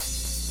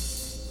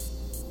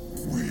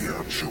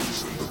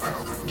chosen the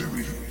path of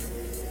duty.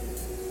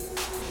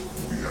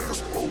 We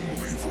ask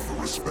only for the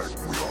respect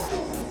we are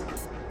owed.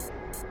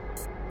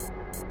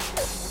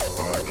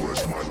 I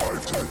pledge my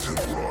life to the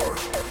Templar.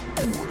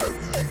 What have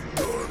ye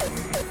done?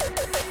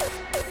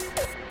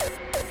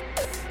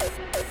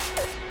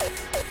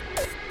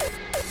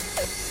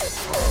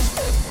 Ask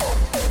not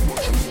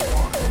what you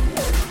want,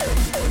 warrior can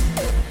be,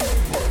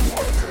 but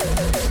what can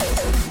you do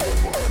for your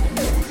vital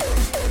warrior?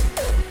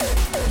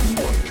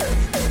 What can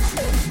you do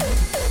for me?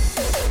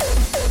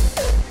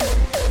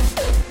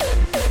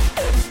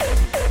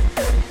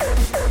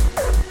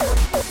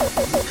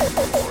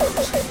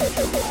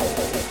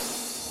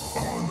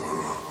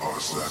 Honor our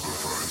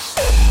sacrifice.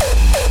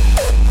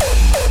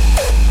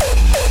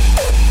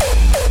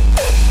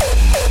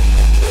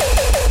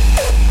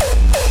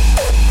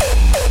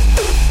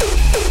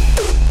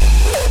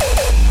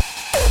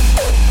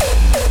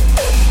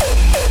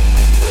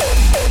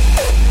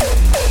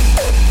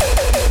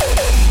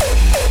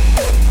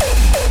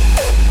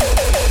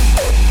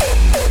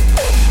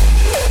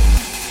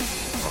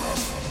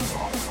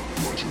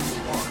 What you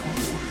want,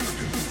 warrior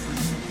can be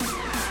free.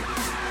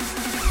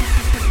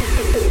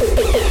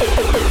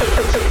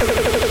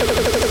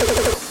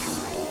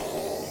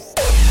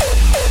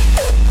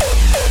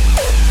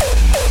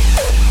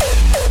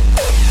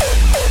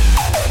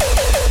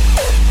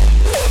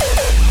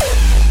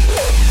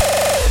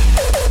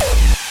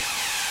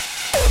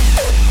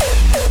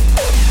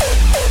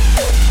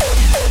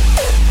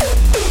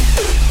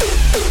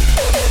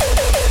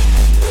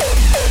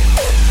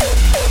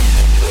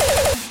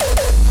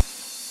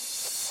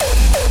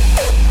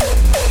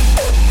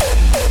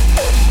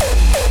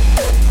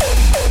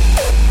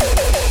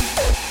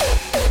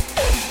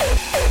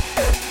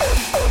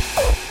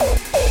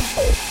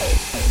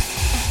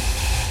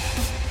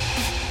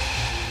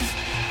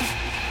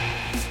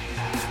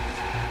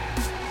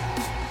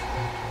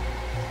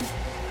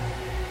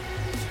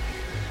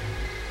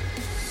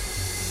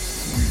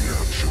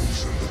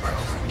 Chosen the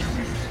path of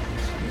duty.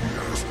 We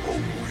ask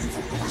only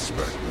for the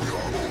respect we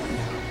are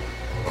owed.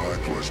 I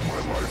pledge my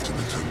life to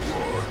the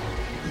Templar.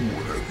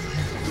 What have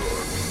ye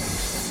done?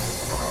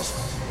 Ask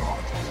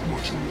not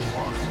what you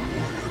want,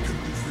 warrior can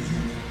do for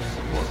you,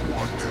 but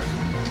what can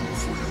you do